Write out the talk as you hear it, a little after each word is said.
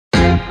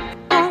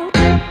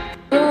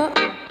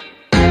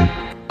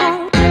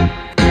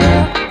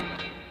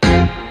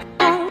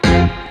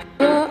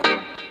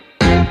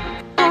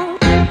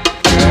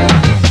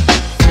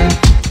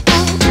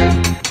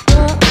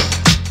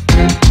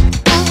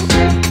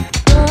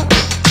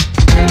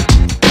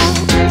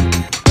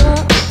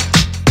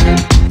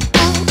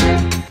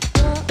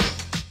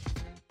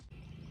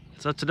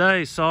So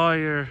today,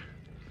 Sawyer,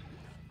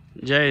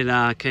 Jay, and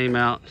I came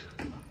out.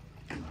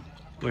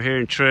 We're here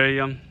in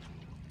Trillium.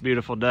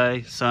 Beautiful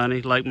day,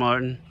 sunny, Lake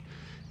Martin.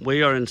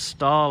 We are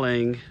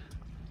installing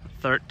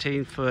a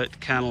 13-foot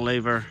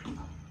cantilever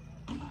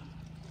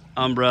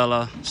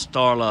umbrella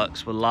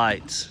Starlux with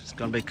lights. It's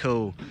gonna be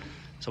cool.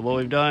 So what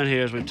we've done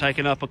here is we've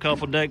taken up a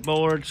couple deck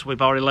boards.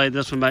 We've already laid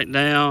this one back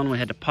down. We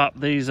had to pop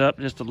these up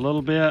just a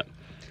little bit.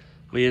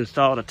 We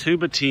installed a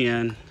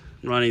 2x10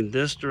 running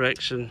this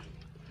direction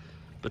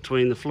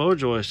between the floor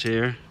joists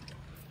here.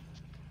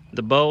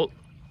 The bolts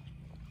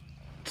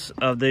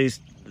of these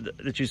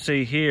that you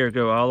see here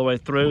go all the way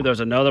through.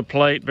 There's another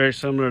plate very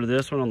similar to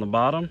this one on the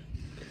bottom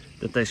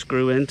that they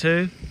screw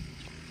into.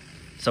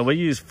 So we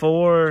use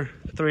 4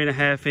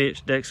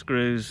 3.5-inch deck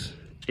screws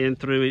in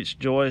through each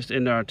joist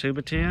into our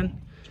 2x10,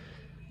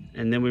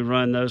 and then we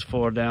run those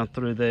 4 down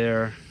through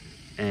there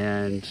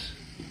and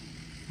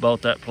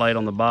bolt that plate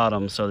on the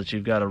bottom so that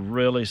you've got a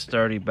really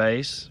sturdy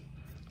base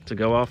to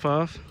go off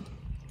of.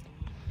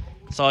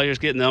 Sawyer's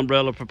getting the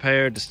umbrella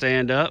prepared to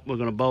stand up. We're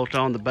going to bolt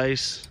on the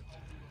base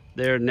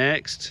there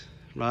next,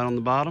 right on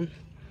the bottom,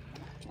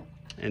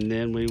 and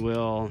then we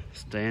will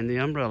stand the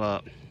umbrella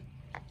up.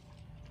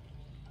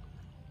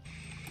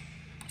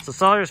 So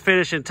Sawyer's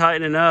finishing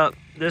tightening up.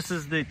 This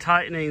is the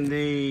tightening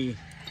the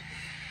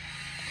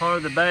part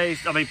of the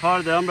base,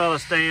 part of the umbrella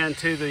stand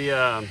to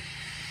the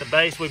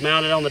base we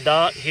mounted on the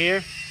dock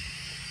here.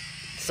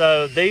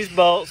 So these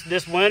bolts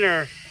this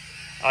winter,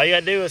 all you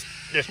gotta do is,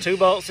 there's 2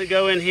 bolts that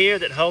go in here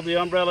that hold the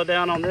umbrella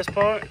down on this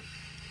part.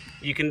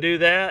 You can do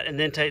that and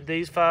then take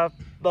these 5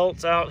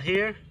 bolts out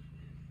here,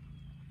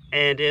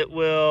 and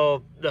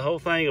the whole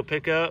thing will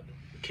pick up,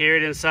 carry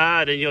it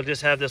inside, and you'll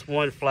just have this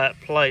one flat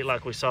plate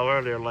like we saw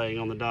earlier laying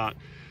on the dock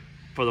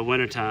for the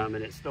winter time,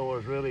 and it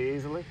stores really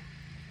easily.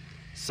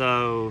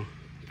 So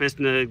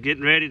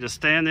getting ready to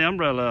stand the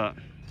umbrella up.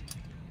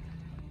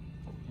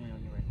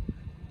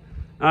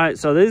 All right,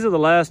 so these are the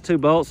last 2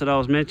 bolts that I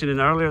was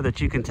mentioning earlier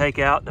that you can take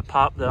out to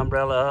pop the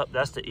umbrella up.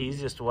 That's the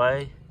easiest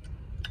way.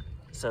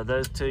 So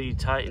those 2 you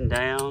tighten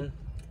down.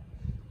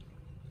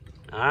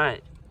 All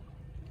right,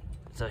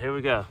 so here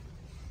we go.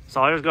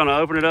 Sawyer's gonna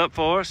open it up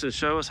for us and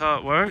show us how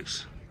it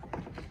works.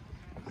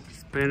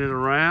 Spin it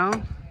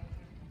around.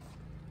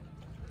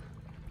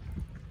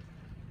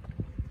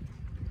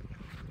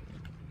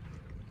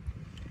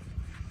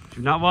 If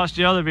you've not watched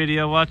the other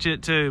video, watch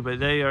it too, but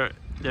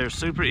they're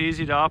super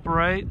easy to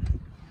operate.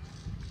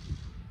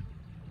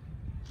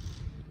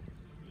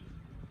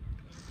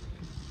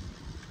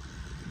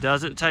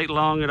 Doesn't take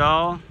long at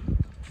all.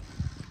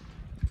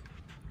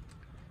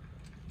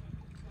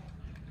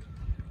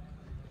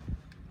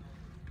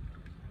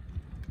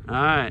 All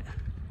right,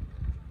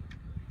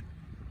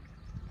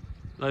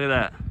 look at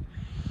that,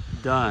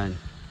 done.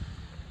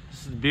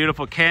 This is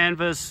beautiful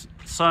canvas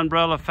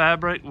sunbrella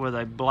fabric with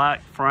a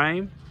black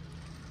frame.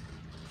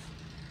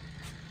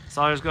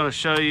 Sawyer's going to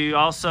show you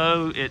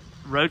also it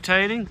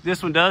rotating.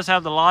 This one does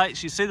have the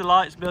lights. You see the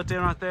lights built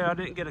in right there. I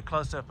didn't get a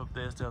close-up of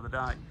this the other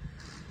night.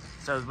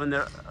 So when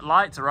the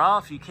lights are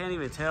off, you can't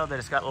even tell that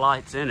it's got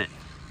lights in it.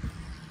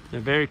 They're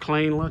very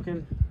clean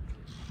looking.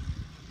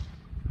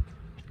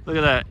 Look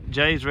at that,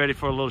 Jay's ready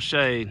for a little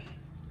shade.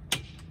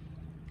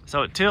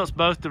 So it tilts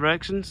both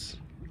directions,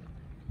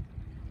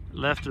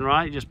 left and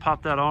right. You just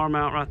pop that arm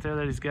out right there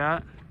that he's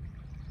got.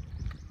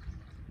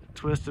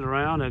 Twist it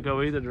around, it'll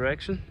go either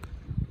direction.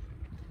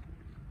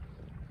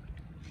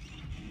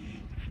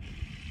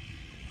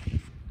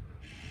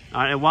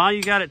 All right, and while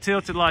you got it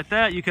tilted like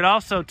that, you could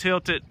also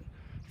tilt it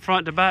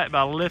front to back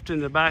by lifting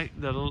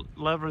the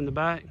lever in the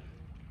back,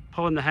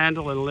 pulling the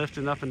handle and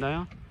lifting up and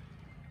down.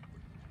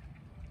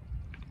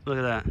 Look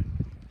at that.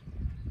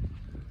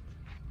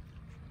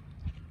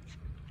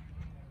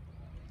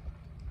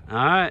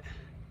 All right,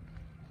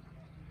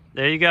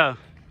 there you go.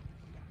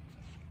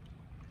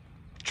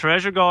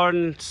 Treasure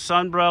Garden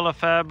Sunbrella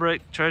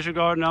fabric, Treasure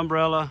Garden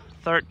umbrella,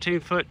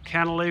 13-foot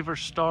cantilever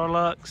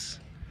Starlux,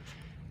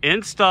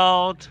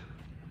 installed.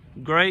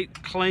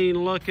 Great clean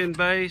looking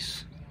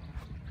base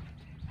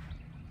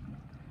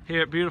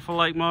here at beautiful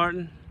Lake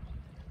Martin.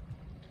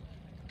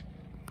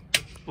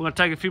 We're going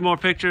to take a few more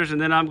pictures,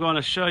 and then I'm going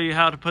to show you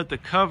how to put the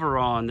cover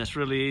on. That's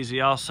really easy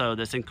also.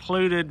 That's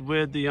included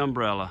with the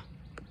umbrella.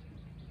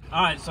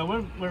 All right, so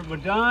we're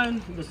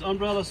done. This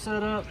umbrella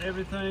set up,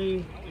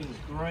 everything is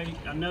great.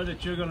 I know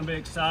that you're going to be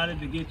excited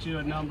to get you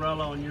an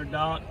umbrella on your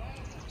dock.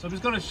 So I'm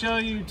just going to show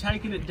you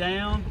taking it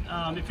down.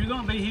 If you're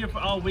going to be here for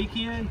all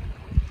weekend,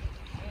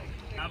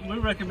 we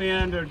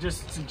recommend or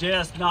just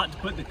suggest not to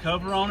put the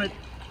cover on it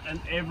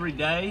every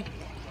day,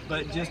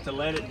 but just to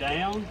let it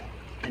down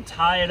and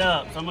tie it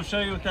up. So I'm going to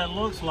show you what that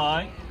looks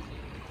like.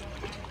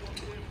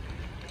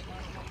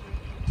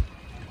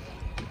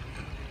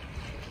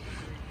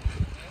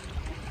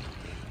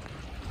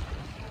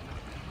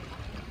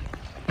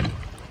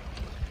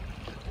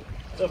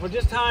 So if we're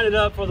just tying it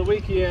up for the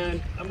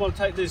weekend, I'm going to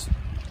take this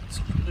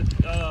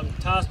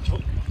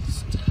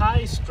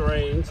tie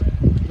strings,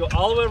 go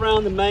all the way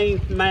around the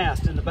main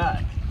mast in the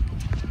back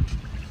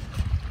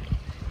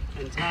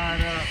and tie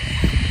it up.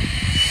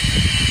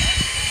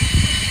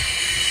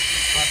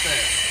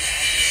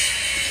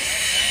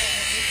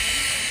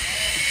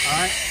 All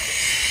right.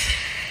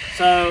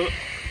 So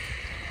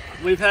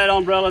we've had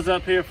umbrellas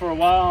up here for a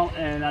while,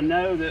 and I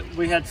know that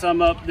we had some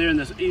up during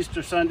the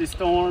Easter Sunday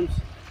storms.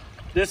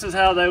 This is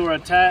how they were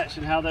attached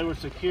and how they were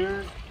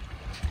secured.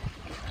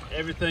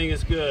 Everything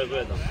is good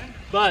with them.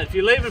 But if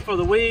you're leaving for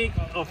the week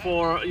or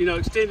for, you know,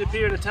 extended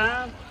period of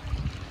time,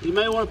 you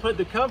may want to put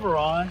the cover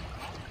on.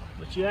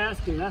 But you're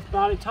asking, that's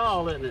mighty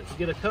tall, isn't it, to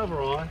get a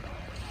cover on?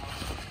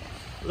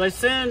 They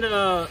send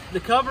the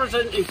covers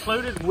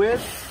included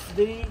with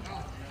the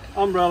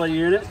umbrella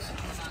units,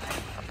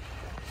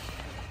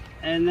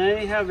 and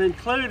they have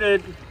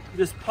included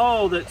this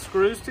pole that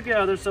screws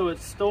together so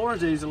it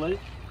stores easily.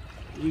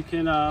 You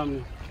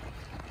can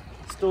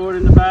store it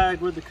in the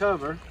bag with the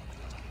cover.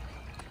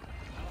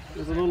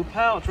 There's a little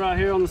pouch right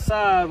here on the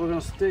side. We're going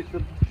to stick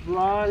the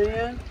rod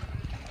in,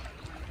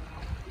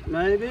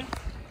 maybe.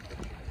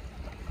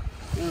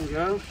 There we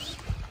go.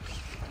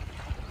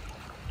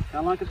 Kind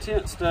of like a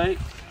tent stake.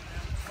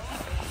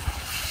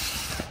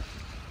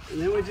 And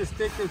then we just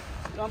stick this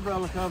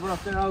umbrella cover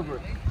up there over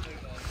it.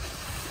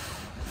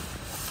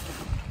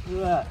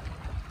 Look at that.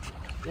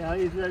 See how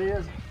easy that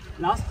is?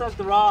 And I stuck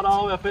the rod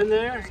all the way up in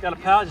there. It's got a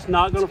pouch. It's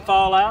not going to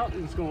fall out.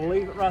 I'm just going to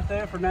leave it right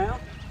there for now.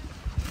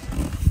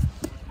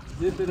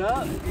 Zip it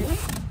up. And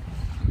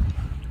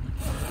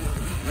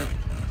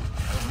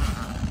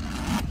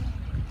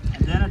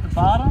then at the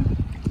bottom,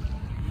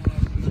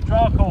 the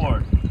draw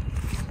cord.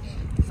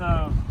 So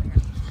I'm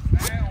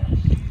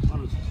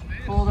going to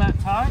pull that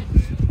tight,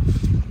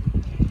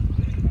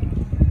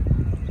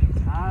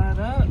 tie it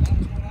up,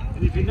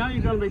 and if you know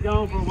you're going to be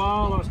gone for a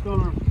while, or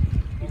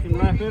you can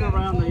wrap it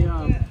around the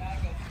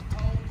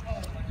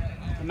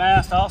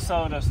mast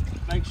also to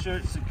make sure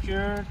it's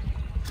secured.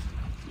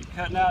 You're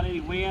cutting out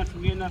any wind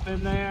from getting up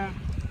in there.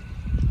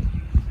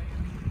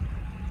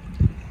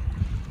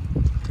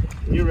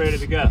 And you're ready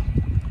to go.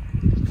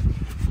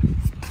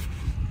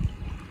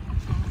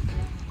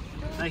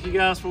 Thank you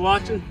guys for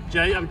watching.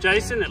 I'm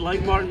Jason at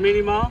Lake Martin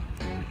Mini Mall,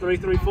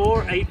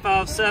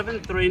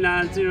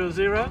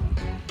 334-857-3900.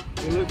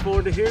 We look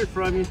forward to hearing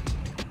from you.